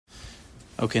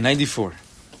Okay, 94.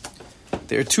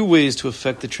 There are two ways to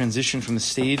affect the transition from the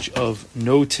stage of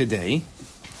know today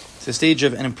to the stage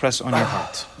of an impress on your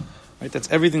heart. Right? That's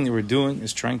everything that we're doing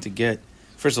is trying to get,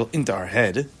 first of all, into our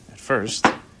head at first.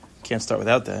 Can't start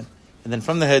without that. And then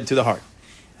from the head to the heart.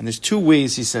 And there's two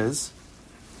ways, he says,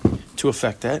 to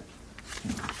affect that.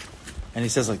 And he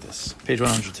says like this, page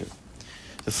 102.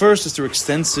 The first is through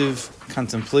extensive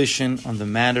contemplation on the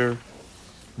matter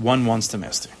one wants to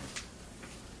master.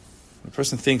 The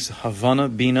person thinks Havana,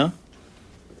 Bina,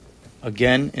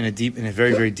 again, in a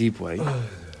very, very deep way.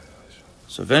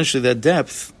 So eventually that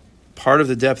depth, part of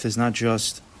the depth is not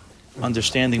just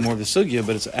understanding more of the sugya,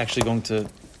 but it's actually going to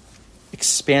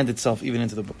expand itself even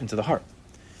into the heart.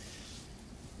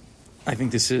 I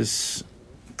think this is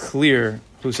clear.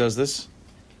 Who says this?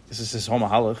 This is his Homa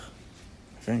Halach,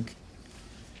 I think.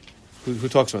 Who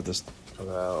talks about this?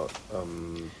 About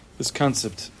this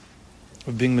concept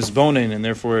of being misbonin, and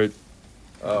therefore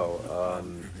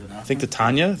I think the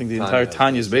Tanya. I think the entire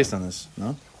Tanya is based on this.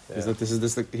 No, is that this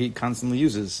is that he constantly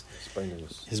uses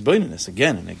his boniness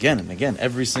again and again and again.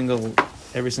 Every single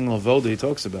avoda he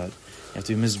talks about, you have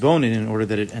to be misbonin in order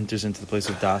that it enters into the place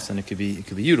of das and it could be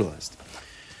utilized.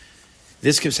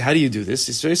 How do you do this?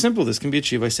 It's very simple. This can be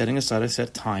achieved by setting aside a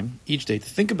set time each day to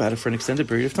think about it for an extended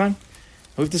period of time.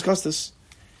 We've discussed this,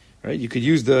 right? You can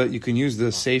use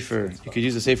the sefer. You could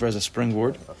use the sefer as a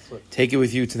springboard. Take it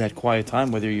with you to that quiet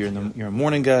time, whether you're a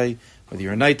morning guy, whether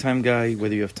you're a nighttime guy,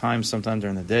 whether you have time sometime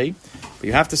during the day. But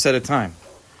you have to set a time.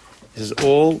 This is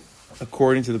all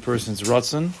according to the person's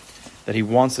ratzon that he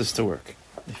wants this to work.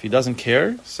 If he doesn't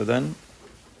care, so then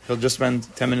he'll just spend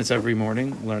 10 minutes every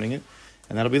morning learning it,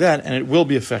 and that'll be that. And it will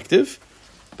be effective,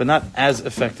 but not as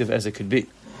effective as it could be.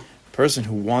 A person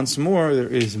who wants more, there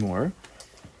is more.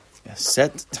 A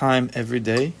set time every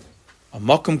day, a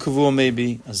makom kavua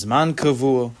maybe, a zman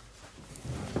kavua.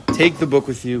 Take the book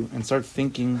with you and start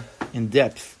thinking in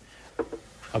depth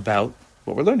about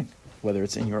what we're learning, whether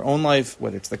it's in your own life,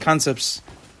 whether it's the concepts.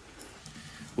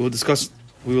 We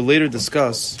will later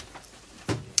discuss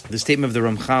the statement of the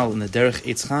Ramchal in the Derech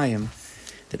Eitz Chaim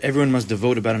that everyone must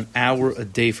devote about an hour a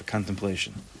day for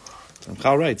contemplation. So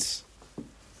Ramchal writes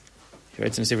in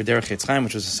the Sefer Derech Eitz Chaim,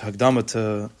 which was his Hagdama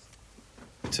to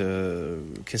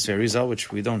Kisvei Rizal,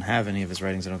 which we don't have any of his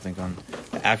writings, I don't think, on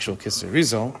the actual Kisvei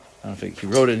Rizal. I don't think he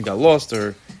wrote it and got lost,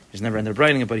 or he's never ended up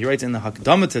writing it, but he writes in the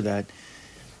Hakdama to that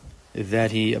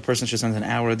a person should spend an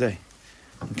hour a day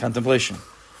in contemplation.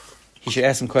 He should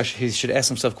ask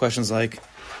himself questions like,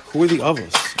 who are the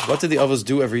Avos? What did the Avos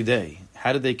do every day?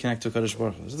 How did they connect to Kadosh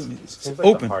Baruch Hu? Seems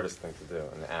like the hardest thing to do.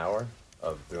 An hour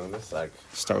of doing this,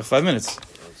 start with 5 minutes.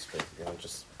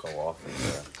 Just go off.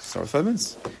 Start with 5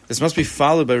 minutes. This must be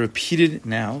followed by repeated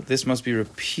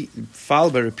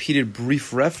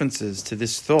brief references to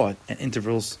this thought at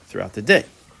intervals throughout the day,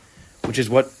 which is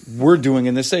what we're doing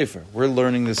in the Sefer. We're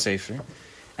learning the Sefer,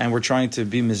 and we're trying to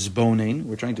be mizbonin.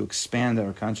 We're trying to expand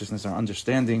our consciousness, our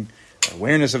understanding, our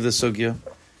awareness of the sugya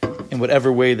in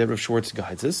whatever way that Rav Schwartz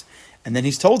guides us. And then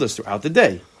he's told us throughout the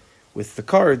day, with the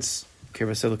cards,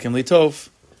 Kirvas Elokim Litov,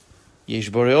 Yesh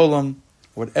Borei Olam,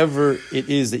 whatever it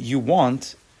is that you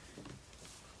want,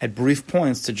 at brief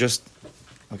points to just,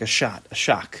 like a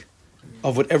shock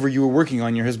of whatever you were working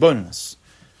on your hisbonenus.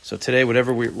 So today,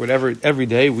 every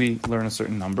day we learn a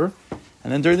certain number,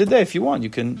 and then during the day, if you want,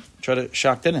 you can try to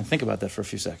shock that and think about that for a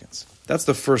few seconds. That's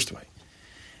the first way.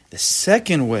 The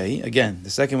second way to get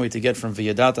from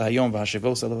V'yadata Hayom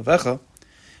V'hashevos Elavavecha,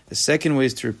 the second way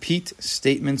is to repeat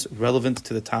statements relevant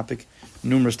to the topic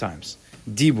numerous times.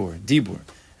 Dibur.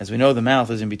 As we know, the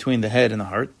mouth is in between the head and the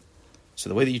heart. So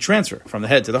the way that you transfer from the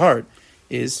head to the heart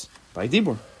is by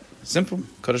dibur. Simple.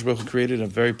 Kadosh Baruch Hu created a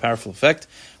very powerful effect.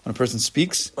 When a person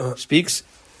speaks,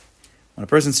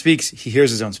 he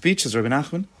hears his own speech, says Rabbi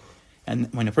Nachman.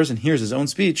 And when a person hears his own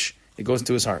speech, it goes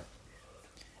into his heart.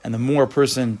 And the more a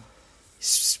person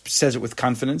says it with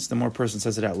confidence, the more a person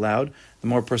says it out loud, the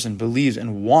more a person believes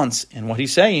and wants in what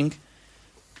he's saying,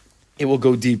 it will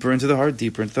go deeper into the heart,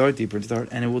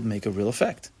 and it will make a real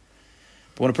effect.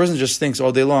 But when a person just thinks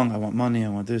all day long, I want money, I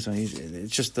want this,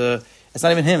 it's just it's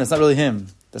not even him, it's not really him.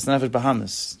 That's not Nefesh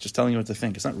Bahamas, just telling you what to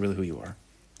think. It's not really who you are.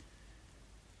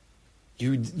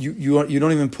 You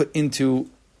don't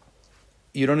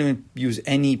even use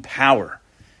any power.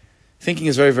 Thinking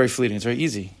is very, very fleeting. It's very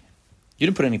easy. You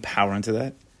didn't put any power into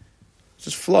that. It's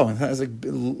just flowing.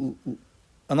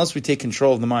 Unless we take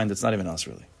control of the mind, it's not even us,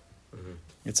 really. Mm-hmm.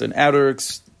 It's an outer,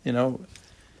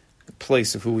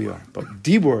 place of who we are. But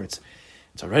dibur, it's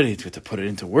already to put it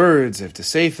into words, they have to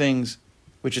say things,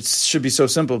 which it should be so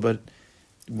simple, but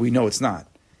we know it's not.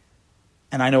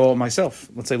 And I know all myself.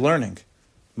 Let's say learning.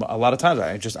 A lot of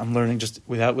times, I'm learning just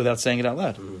without saying it out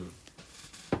loud.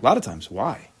 A lot of times,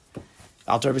 why?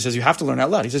 Alter Rebbe says you have to learn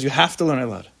out loud. He says you have to learn out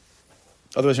loud,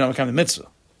 otherwise you're not becoming the mitzvah.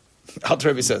 Alter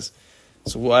Rebbe says,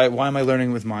 so why am I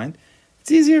learning with mind?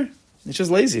 It's easier. It's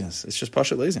just laziness. It's just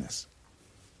pashut laziness.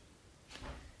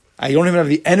 I don't even have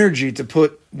the energy to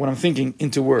put what I'm thinking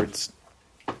into words,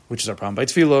 which is our problem by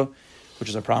tefillah, which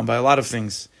is our problem by a lot of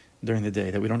things during the day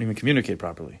that we don't even communicate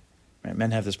properly. Right?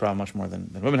 Men have this problem much more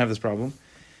than women have this problem.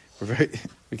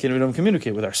 We can't even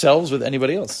communicate with ourselves, with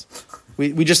anybody else.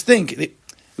 We just think,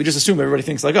 we just assume everybody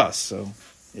thinks like us, so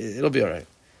it'll be all right.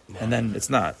 And then it's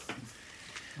not.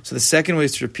 So the second way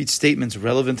is to repeat statements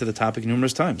relevant to the topic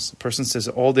numerous times. A person says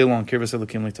all day long, Kirvas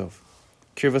Elokim Litov.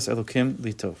 Kirvas Elokim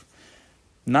Litov.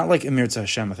 Not like Emir Tzah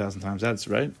Hashem 1,000 times. That's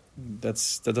right. That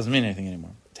doesn't mean anything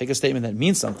anymore. Take a statement that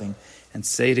means something and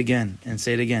say it again and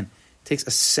say it again. It takes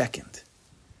a second.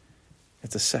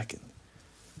 It's a second.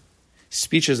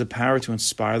 Speech has the power to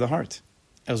inspire the heart,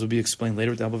 as will be explained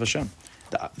later with the help of Hashem.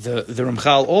 The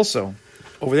Ramchal also,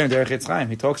 over there in Derech Etz Chaim,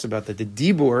 he talks about that the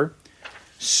Dibur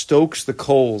stokes the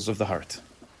coals of the heart.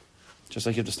 Just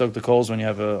like you have to stoke the coals when you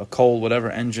have a coal, whatever,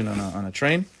 engine on a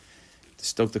train. To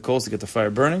stoke the coals to get the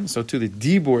fire burning. So too, the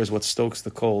Dibur is what stokes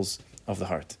the coals of the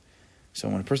heart. So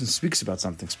when a person speaks about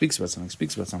something,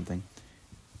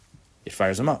 it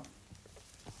fires them up.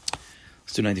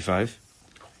 Let's do 95.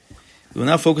 We will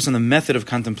now focus on the method of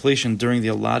contemplation during the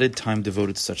allotted time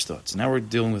devoted to such thoughts. Now we're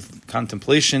dealing with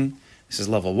contemplation. This is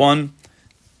level 1.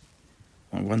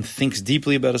 When one thinks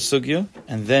deeply about a sugya,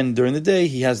 and then during the day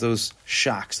he has those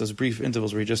shocks, those brief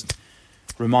intervals where he just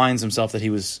reminds himself that he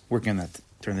was working on that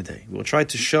during the day. We will try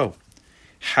to show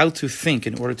how to think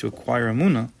in order to acquire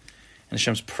emunah and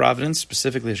Hashem's providence,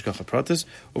 specifically Hashgacha Pratis,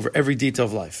 over every detail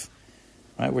of life.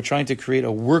 Right? We're trying to create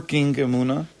a working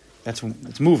emunah that's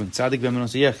moving. Tzadik b'emunah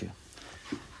seyechya.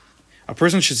 A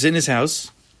person should sit in his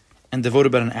house and devote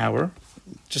about an hour,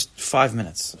 just 5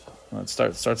 minutes. Let's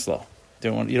start slow.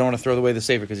 You don't want to throw away the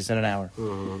saver because he said an hour.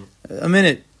 Mm-hmm. A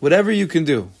minute, whatever you can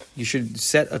do. You should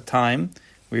set a time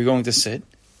where you're going to sit.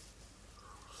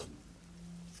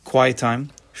 Quiet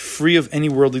time, free of any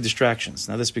worldly distractions.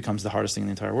 Now this becomes the hardest thing in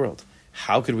the entire world.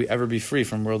 How could we ever be free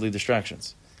from worldly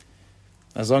distractions?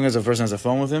 As long as a person has a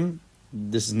phone with him,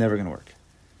 this is never going to work.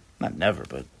 Not never,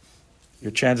 but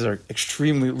your chances are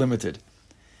extremely limited.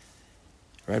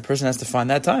 Right? A person has to find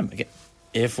that time. Again,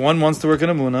 if one wants to work in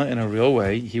Emunah in a real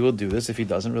way, he will do this. If he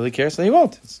doesn't really care, so he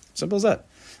won't. It's simple as that.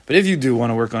 But if you do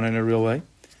want to work on it in a real way,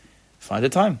 find a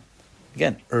time.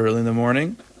 Again, early in the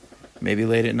morning, maybe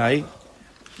late at night.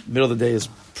 Middle of the day is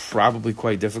probably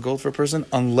quite difficult for a person,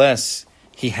 unless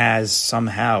he has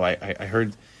somehow, I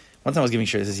heard, one time I was giving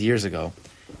share, this is years ago,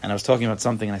 and I was talking about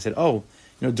something, and I said,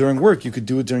 during work, you could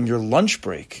do it during your lunch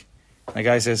break. And the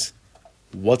guy says,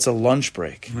 what's a lunch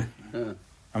break?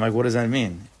 I'm like, what does that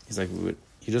mean? He's like, you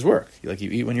just work. You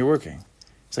eat when you're working.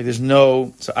 It's like,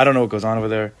 so I don't know what goes on over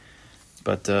there,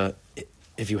 but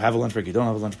if you have a lunch break, you don't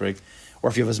have a lunch break, or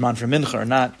if you have a zman for mincha or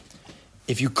not,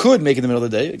 if you could make it in the middle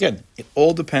of the day, again, it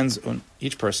all depends on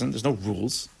each person. There's no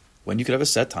rules when you could have a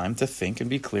set time to think and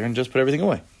be clear and just put everything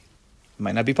away. It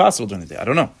might not be possible during the day. I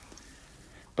don't know.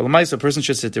 But a person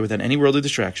should sit there without any worldly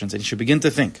distractions and he should begin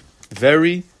to think.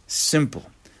 Very simple.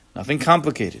 Nothing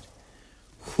complicated.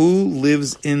 Who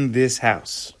lives in this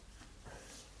house?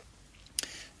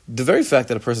 The very fact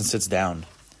that a person sits down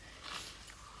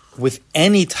with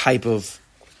any type of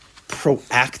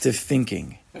proactive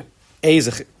thinking is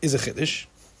a chiddush,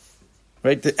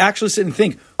 right? To actually sit and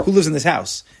think, who lives in this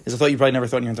house, is a thought you probably never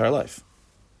thought in your entire life.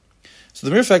 So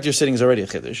the mere fact you're sitting is already a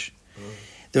chiddush.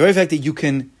 The very fact that you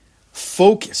can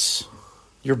focus,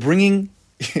 you're bringing,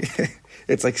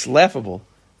 it's like laughable,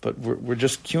 but we're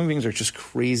just, human beings are just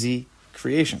crazy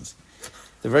creations.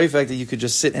 The very fact that you could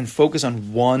just sit and focus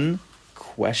on one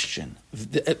question,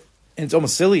 and it's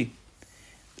almost silly,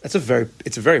 it's a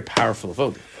very powerful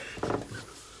avoda.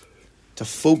 To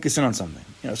focus in on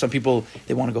something. Some people,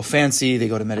 they want to go fancy, they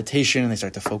go to meditation, and they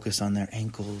start to focus on their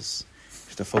ankles,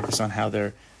 start to focus on how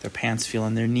their pants feel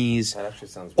on their knees. That actually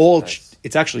sounds really nice.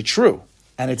 It's actually true.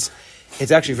 And it's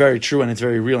actually very true, and it's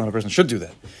very real, and a person should do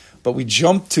that. But we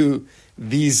jump to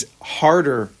these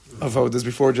harder avodas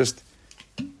before just,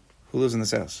 who lives in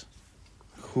this house?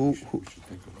 Who?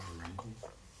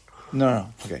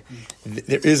 No. Okay.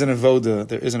 There is an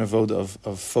avoda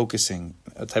of focusing,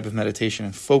 a type of meditation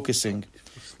and focusing.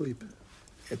 Sleep.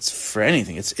 It's for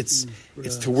anything. It's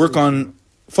to work on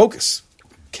focus,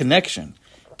 connection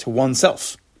to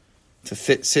oneself, to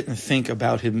sit and think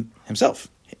about himself.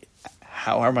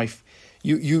 How are my?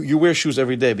 You wear shoes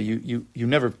every day, but you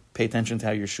never pay attention to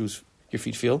how your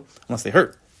feet feel unless they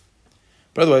hurt.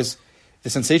 But otherwise, The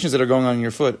sensations that are going on in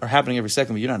your foot are happening every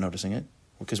second, but you're not noticing it.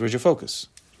 Because where's your focus?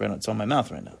 It's on my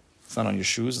mouth right now. It's not on your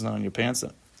shoes. It's not on your pants.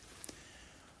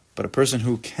 But a person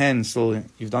who can slowly...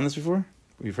 You've done this before?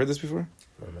 You've heard this before?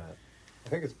 I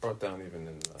think it's brought down even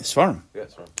in... Svarim. Yeah,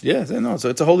 Svarim. Yeah, no, so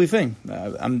it's a holy thing.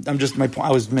 I'm just...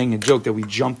 I was making a joke that we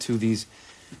jump to these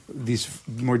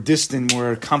more distant,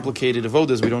 more complicated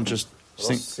avodas. We don't just... It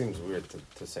also seems weird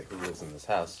to say who lives in this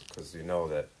house, because you know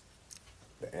that...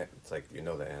 It's like you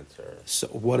know the answer. So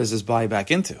what does this buy back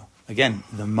into? Again,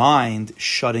 the mind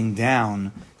shutting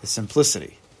down the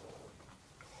simplicity.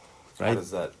 Right?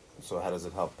 How does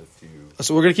it help if you...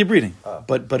 So we're going to keep reading.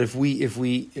 But if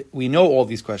we know all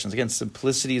these questions, again,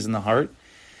 simplicity is in the heart.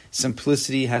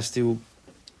 Simplicity has to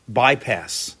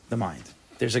bypass the mind.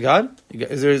 There's a God?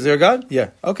 Is there a God?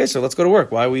 Yeah. Okay, so let's go to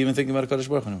work. Why are we even thinking about a Kadosh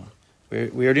Baruch Hu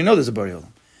anymore? We already know there's a Bari Olam.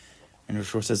 And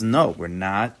Rosh Hashanah says, no, we're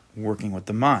not working with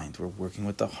the mind. We're working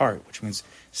with the heart, which means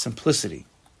simplicity.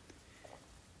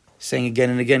 Saying again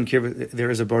and again, there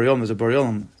is a Bari Olam, there's a Bari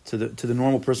Olam. To the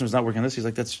normal person who's not working on this, he's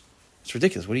like, that's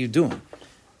ridiculous. What are you doing?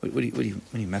 What are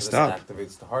you messed up? It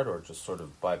activates the heart, or it just sort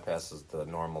of bypasses the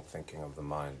normal thinking of the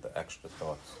mind, the extra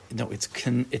thoughts? No, it's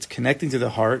connecting to the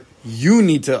heart. You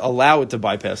need to allow it to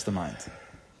bypass the mind.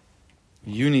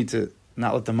 You need to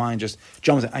not let the mind just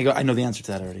jump. I know the answer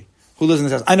to that already. Who lives in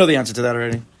this house? I know the answer to that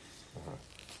already.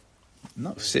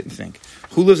 No, sit and think.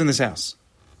 Who lives in this house?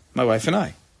 My wife and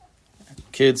I.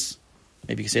 Kids,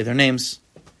 maybe you can say their names.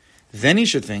 Then he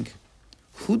should think,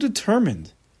 who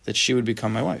determined that she would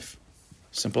become my wife?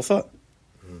 Simple thought.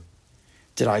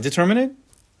 Did I determine it?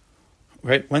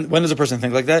 Right? When does a person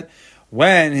think like that?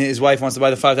 When his wife wants to buy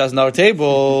the $5,000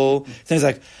 table, then he's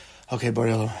like, okay,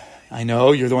 Bariello, I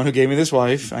know you're the one who gave me this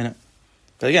wife. I know.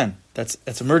 But again,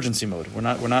 that's emergency mode. We're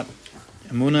not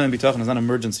Emunah and Bitachon is not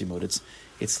emergency mode.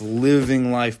 It's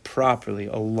living life properly,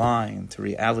 aligned to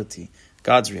reality,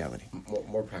 God's reality.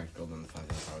 More practical than the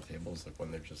 $5,000 tables, like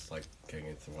when they're just like getting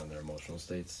into one of their emotional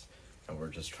states, and we're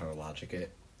just trying to logic it.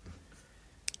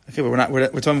 Okay, but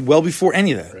we're talking well before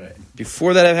any of that. Right.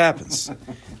 Before that happens.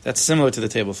 That's similar to the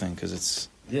table thing because it's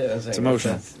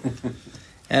emotional.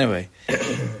 Anyway,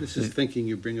 this is thinking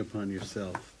you bring upon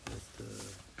yourself,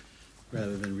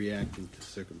 rather than reacting to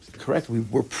circumstances. Correct.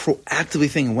 We're proactively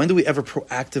thinking. When do we ever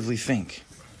proactively think?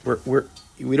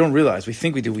 We don't realize. We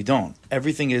think we do. We don't.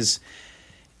 Everything is.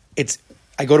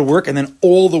 I go to work and then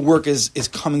all the work is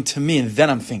coming to me and then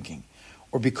I'm thinking,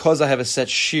 or because I have a set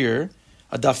shir,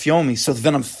 a daf yomi, so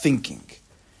then I'm thinking.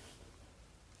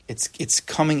 It's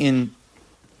coming in.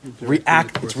 It's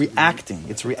reacting.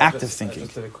 It's reactive thinking. I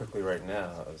just did it quickly right now.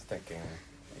 I was thinking,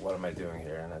 what am I doing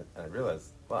here? And I realized,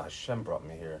 wow, Hashem brought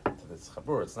me here to this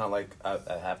chabur. It's not like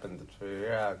I happened to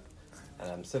figure out,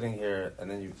 and I'm sitting here, and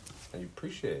then you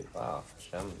appreciate, wow,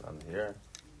 Hashem, I'm here.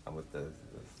 I'm with the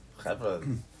chavra,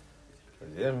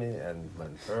 me and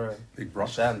Manfur. Big bro.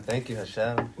 Hashem, thank you,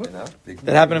 Hashem. You know?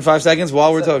 That happened in 5 seconds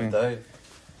while we're talking.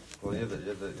 Well, you're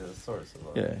the source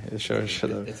of it. Yeah, sure. I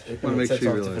want to make sure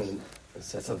you realize. It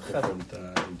sets off different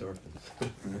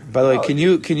endorphins. By the way, can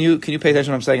you pay attention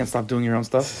to what I'm saying and stop doing your own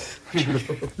stuff?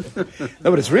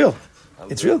 No, but it's real.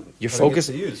 It's real. You're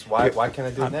focused. Why can't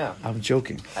I do it now? I'm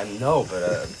joking. I know, but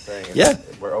I'm saying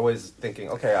we're always thinking,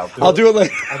 okay, I'll do it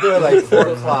later. I'll do it like 4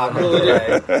 o'clock.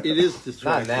 It is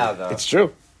distracting. Not now, though. It's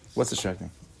true. What's distracting?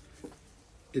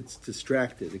 It's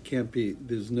distracted. It can't be.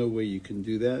 There's no way you can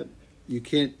do that. You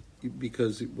can't,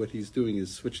 because what he's doing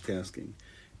is switch tasking.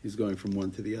 He's going from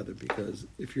one to the other, because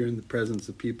if you're in the presence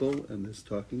of people and there's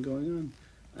talking going on,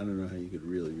 I don't know how you could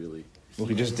really. Well,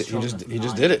 he just did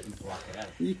it.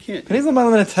 You can't. He's not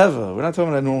a teva. We're not talking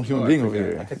about a normal human being over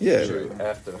here. Yeah, you're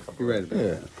right about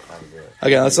that.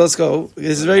 Okay, let's go.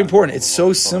 This is very important. It's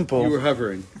so simple. You were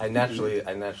hovering. I naturally,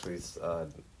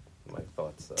 my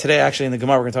thoughts. Today, actually, in the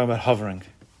Gemara, we're going to talk about hovering.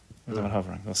 We're talking about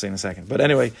hovering. We'll see in a second. But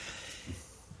anyway,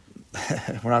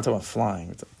 we're not talking about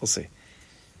flying. We'll see.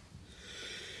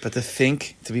 But to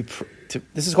think,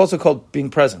 this is also called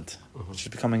being present, which is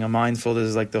becoming a mindful. This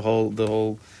is like the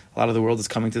whole. A lot of the world is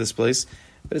coming to this place,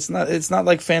 but it's not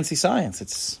like fancy science.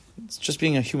 It's just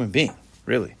being a human being,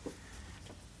 really.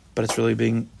 But it's really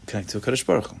being connected to a Kadosh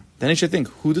Baruch Hu. Then you should think,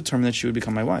 who determined that she would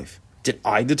become my wife? Did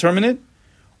I determine it,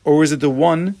 or was it the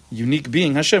one unique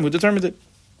being, Hashem, who determined it?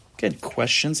 Again,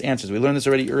 questions, answers. We learned this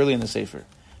already early in the Sefer.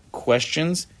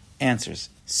 Questions, answers.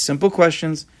 Simple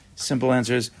questions, simple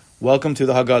answers. Welcome to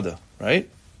the Haggadah, right?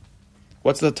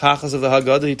 What's the tachas of the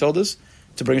Haggadah? He told us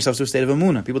to bring yourself to a state of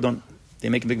emunah. People they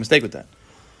make a big mistake with that.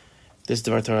 This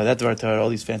Dvar Torah, that Dvar Torah, all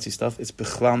these fancy stuff. It's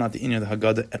bichlal not the inyan of the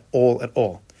Haggadah at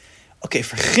all. Okay,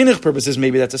 for chinuch purposes,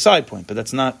 maybe that's a side point, but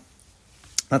that's not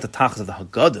the tachas of the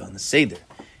Haggadah and the Seder.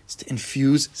 It's to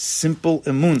infuse simple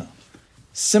emunah.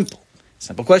 Simple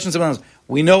questions.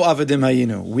 We know Avadim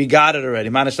Hayinu. We got it already.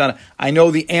 Manashtana. I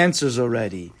know the answers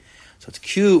already. So it's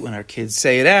cute when our kids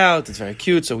say it out. It's very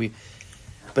cute.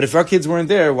 But if our kids weren't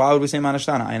there, why would we say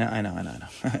Manashtana? I know.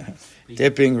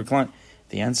 Dipping, recline.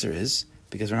 The answer is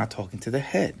because we're not talking to the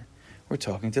head. We're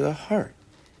talking to the heart.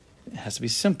 It has to be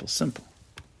simple. What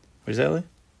is that, Lee?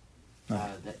 No.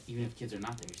 That even if kids are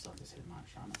not there, you still have to say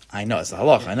Manashtana. I know, it's the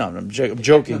halach. I know. I'm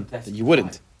joking that you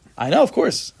wouldn't. I know, of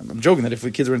course. I'm joking that if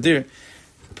the kids weren't there,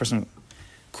 the person...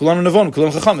 Kulan Navon,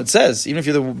 Kulan Chacham. It says, even if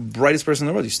you're the brightest person in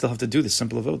the world, you still have to do this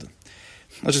simple avodah.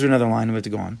 Let's just read another line. We have to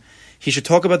go on. He should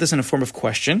talk about this in a form of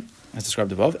question, as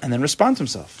described above, and then respond to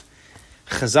himself.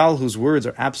 Chazal, whose words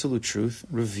are absolute truth,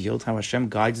 revealed how Hashem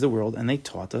guides the world, and they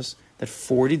taught us that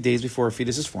 40 days before a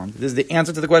fetus is formed. This is the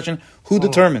answer to the question, who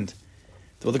determined?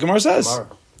 What the Gemara says.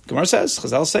 Gemara says,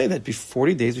 Chazal say that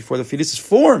 40 days before the fetus is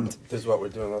formed. This is what we're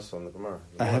doing also in the Gemara.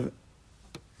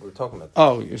 We're talking about this.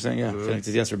 Oh, you're saying, yeah.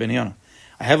 Mm-hmm. Yes, Rabbeinu Yonah.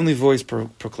 A heavenly voice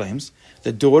proclaims,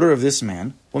 the daughter of this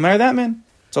man will marry that man.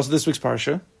 It's also this week's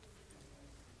parsha.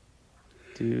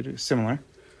 Similar.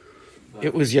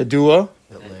 It was Yadua.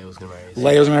 Leah was going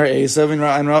to marry Esav and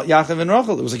Yaakov and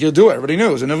Rachel. It was like Yadua. Everybody knew.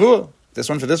 It was a Nevuah. This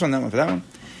one for this one, that one for that one.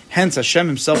 Hence, Hashem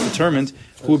himself determined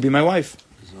who would be my wife.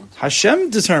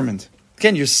 Hashem determined.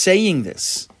 Again, you're saying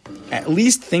this. At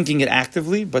least thinking it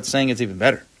actively, but saying it's even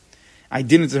better. I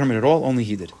didn't determine it at all, only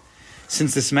he did.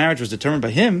 Since this marriage was determined by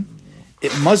him,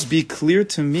 it must be clear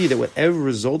to me that whatever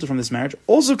resulted from this marriage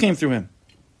also came through him.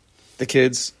 The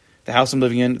kids, the house I'm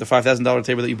living in, the $5,000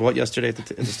 table that you bought yesterday at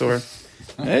the store.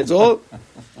 It's all...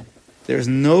 There's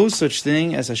no such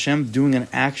thing as Hashem doing an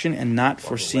action and not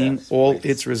foreseeing all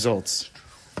its results.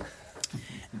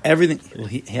 Everything... Well,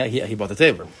 he bought the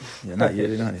table. Yeah, not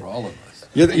you. For all of us.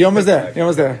 You're almost there.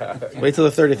 Wait till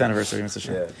the 30th anniversary, Mr.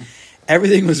 Hashem. Yeah.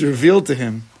 Everything was revealed to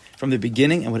him from the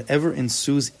beginning, and whatever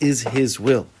ensues is his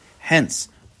will. Hence,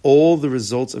 all the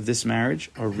results of this marriage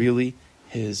are really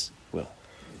his will.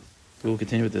 We will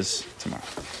continue with this tomorrow.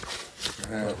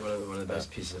 One of the best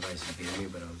pieces of advice you gave me,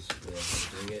 but I was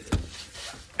really doing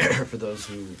it, is for those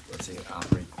who, let's say,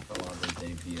 operate a lot of their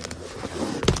day via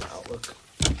Outlook,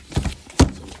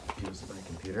 so use my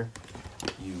computer,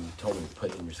 you told me to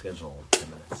put in your schedule 10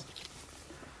 minutes.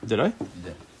 Did I? You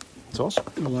did. It's awesome.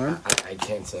 Alarm? I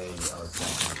can't say I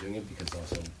was doing it because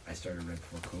also I started right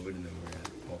before COVID and then we were at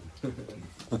home.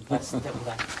 That was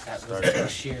the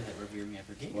share that Revere me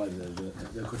ever gave. What,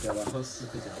 the Kutei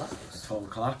Lachos? 12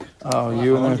 o'clock? Oh,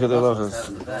 you and the Kutei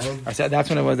Lachos. I said that's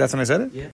when it was. That's when I said it. Yeah.